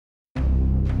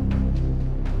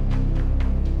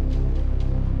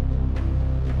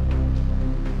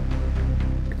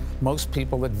Most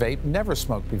people that vape never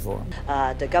smoked before.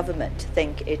 The government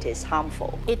think it is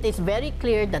harmful. It is very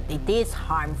clear that it is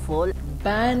harmful.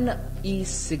 Ban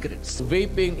e-cigarettes.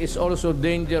 Vaping is also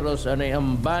dangerous and I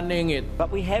am banning it. But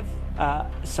we have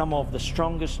some of the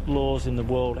strongest laws in the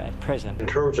world at present. In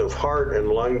terms of heart and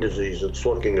lung disease, it's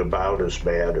looking about as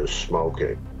bad as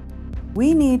smoking.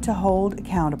 We need to hold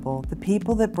accountable the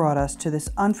people that brought us to this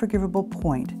unforgivable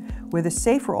point where the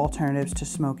safer alternatives to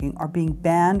smoking are being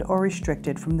banned or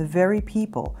restricted from the very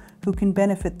people who can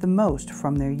benefit the most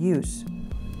from their use.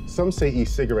 Some say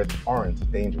e-cigarettes aren't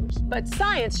dangerous. But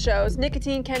science shows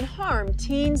nicotine can harm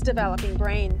teens' developing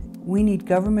brain. We need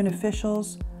government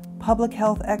officials, public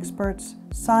health experts,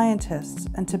 scientists,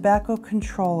 and tobacco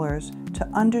controllers to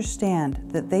understand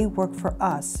that they work for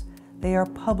us. They are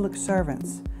public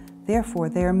servants. Therefore,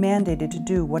 they are mandated to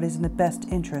do what is in the best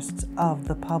interests of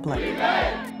the public.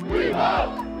 We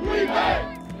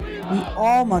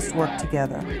all must work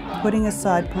together, putting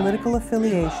aside political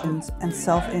affiliations and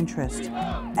self-interest,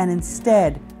 and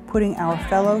instead putting our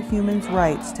fellow humans'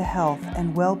 rights to health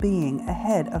and well-being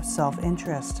ahead of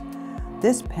self-interest.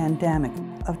 This pandemic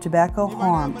of tobacco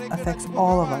harm affects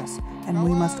all of us, and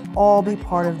we must all be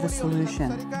part of the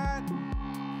solution.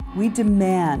 We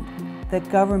demand that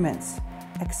governments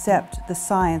accept the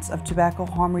science of tobacco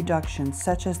harm reduction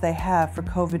such as they have for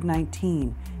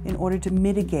COVID-19 in order to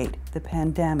mitigate the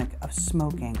pandemic of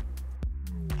smoking.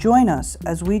 Join us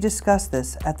as we discuss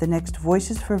this at the next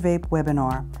Voices for Vape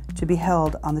webinar to be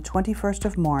held on the 21st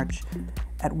of March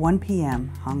at 1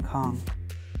 p.m. Hong Kong.